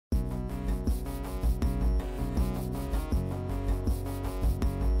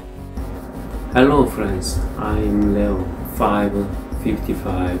Hello friends, I'm Leo,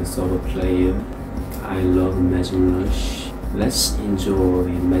 555 solo player. I love Magic Rush. Let's enjoy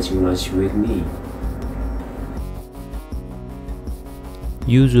Magic Rush with me.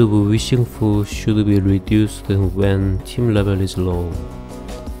 Use of Wishing Food should be reduced when team level is low,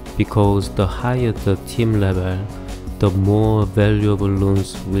 because the higher the team level, the more valuable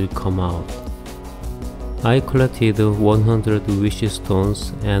runes will come out. I collected 100 wish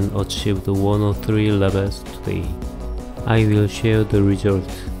stones and achieved 103 levels today. I will share the result.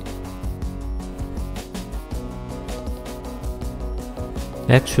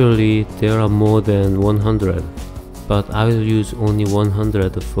 Actually, there are more than 100, but I will use only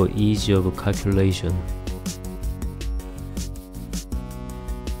 100 for ease of calculation.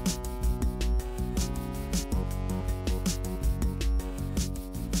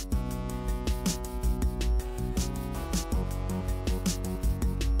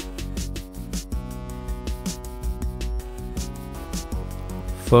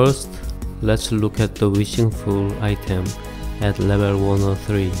 First, let's look at the Wishing Food item at level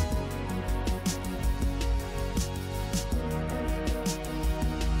 103.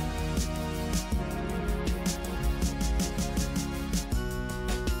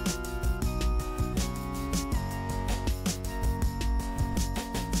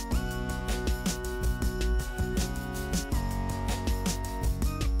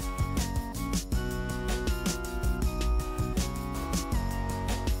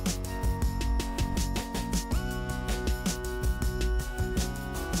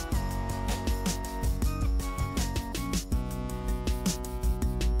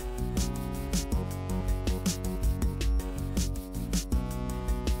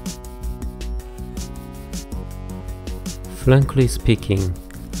 Frankly speaking,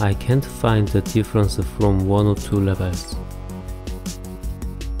 I can't find the difference from 1 or 2 levels.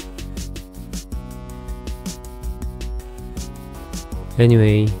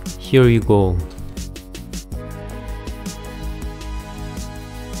 Anyway, here you go.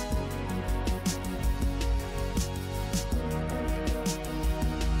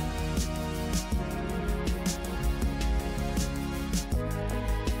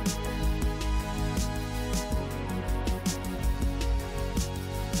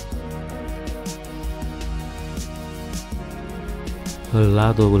 A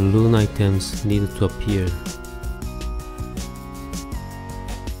lot of rune items need to appear.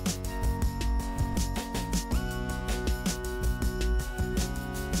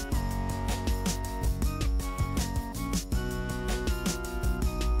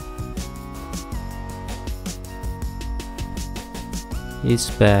 It's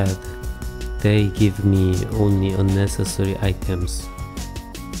bad. They give me only unnecessary items.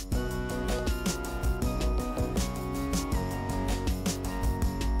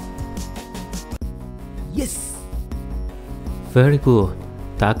 Yes! Very good.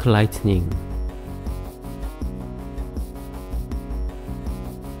 Dark Lightning.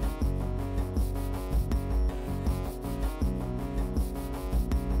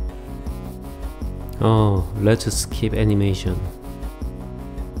 Oh, let's skip animation.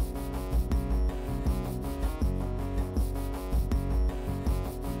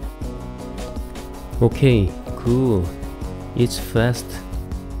 Okay, cool. It's fast.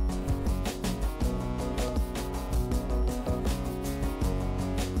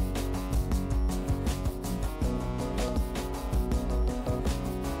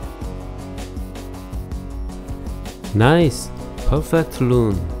 Nice! Perfect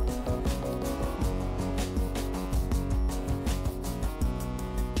rune.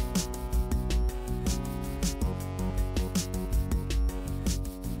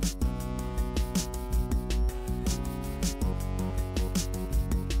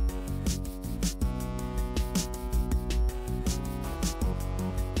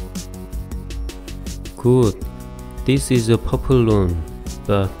 Good. This is a purple rune,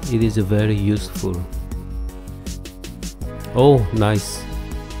 but it is very useful. Oh, nice.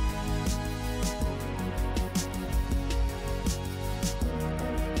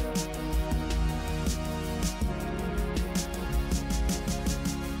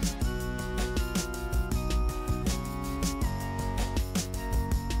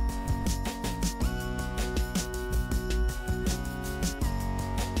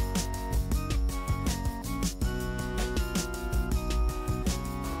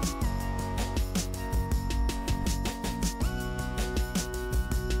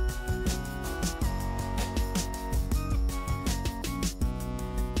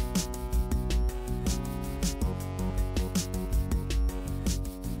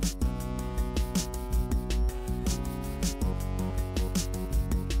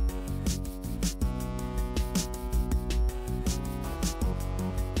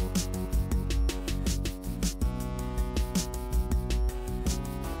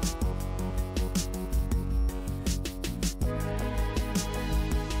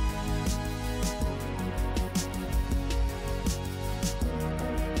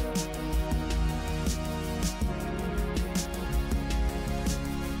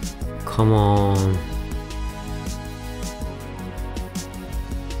 Come on.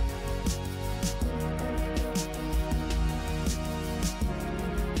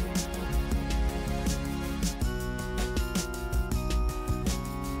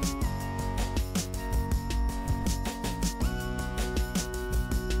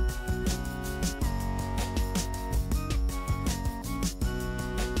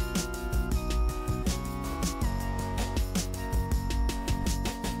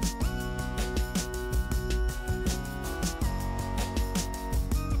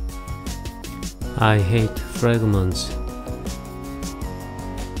 I hate fragments.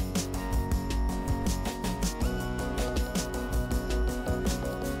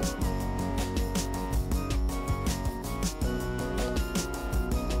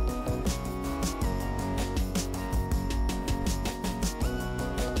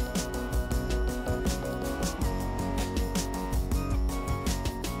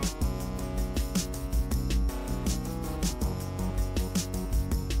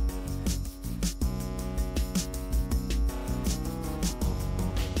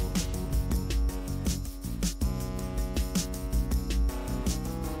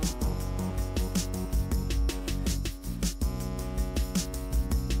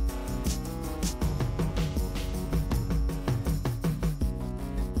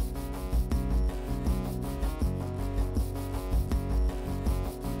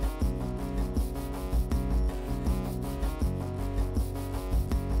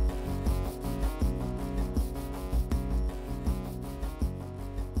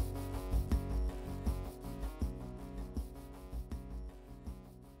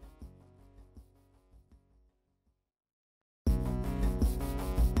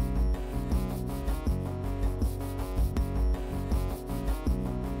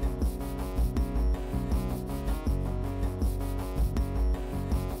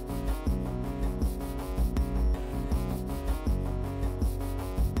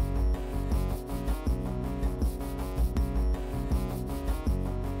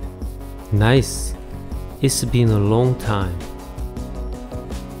 Nice. It's been a long time.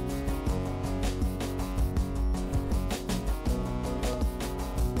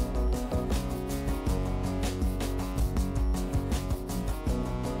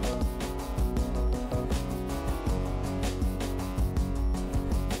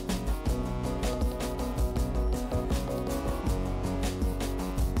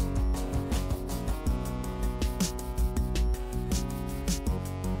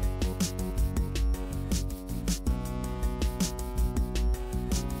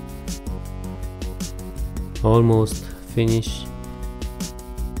 Almost finished.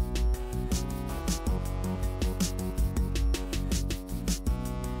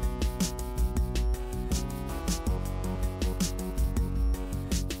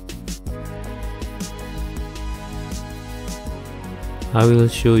 I will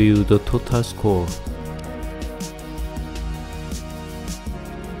show you the total score.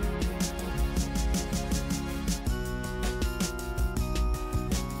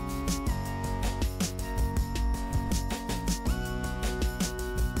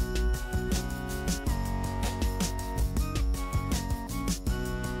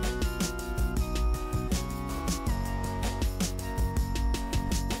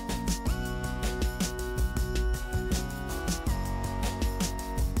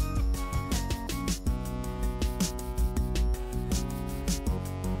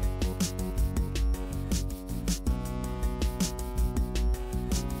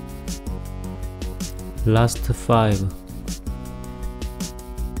 Last 5.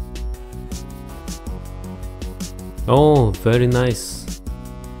 Oh, very nice.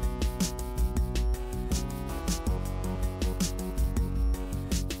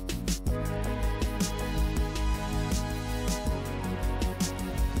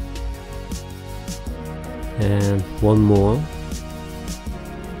 And one more.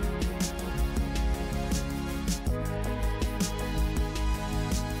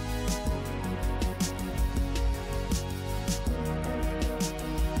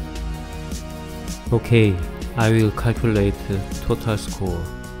 Okay, I will calculate total score.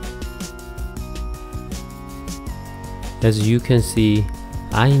 As you can see,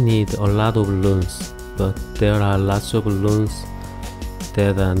 I need a lot of loans, but there are lots of loans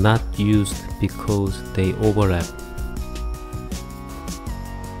that are not used because they overlap.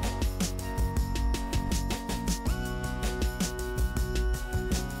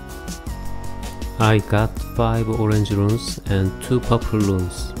 I got 5 orange loans and 2 purple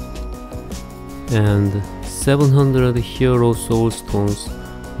loans, and 700 hero soul stones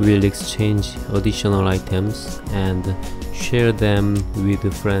will exchange additional items and share them with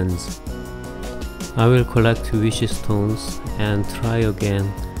friends. I will collect wish stones and try again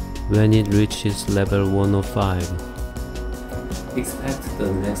when it reaches level 105. Expect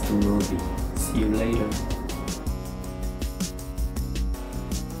the next movie. See you later.